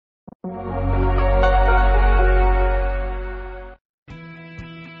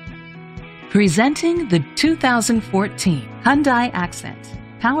Presenting the 2014 Hyundai Accent.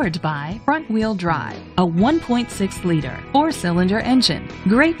 Powered by front-wheel drive, a 1.6-liter four-cylinder engine.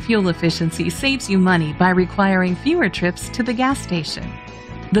 Great fuel efficiency saves you money by requiring fewer trips to the gas station.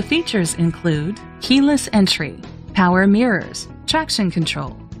 The features include keyless entry, power mirrors, traction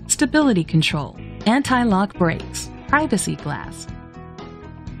control, stability control, anti-lock brakes, privacy glass.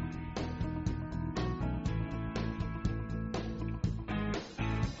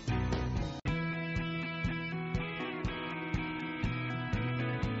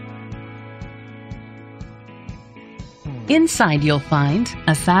 Inside you'll find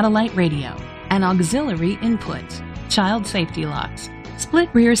a satellite radio, an auxiliary input, child safety locks, split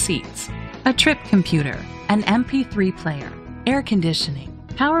rear seats, a trip computer, an MP3 player, air conditioning,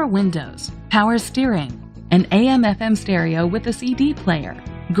 power windows, power steering, an AM/FM stereo with a CD player.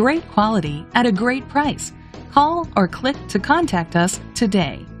 Great quality at a great price. Call or click to contact us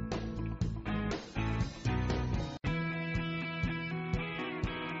today.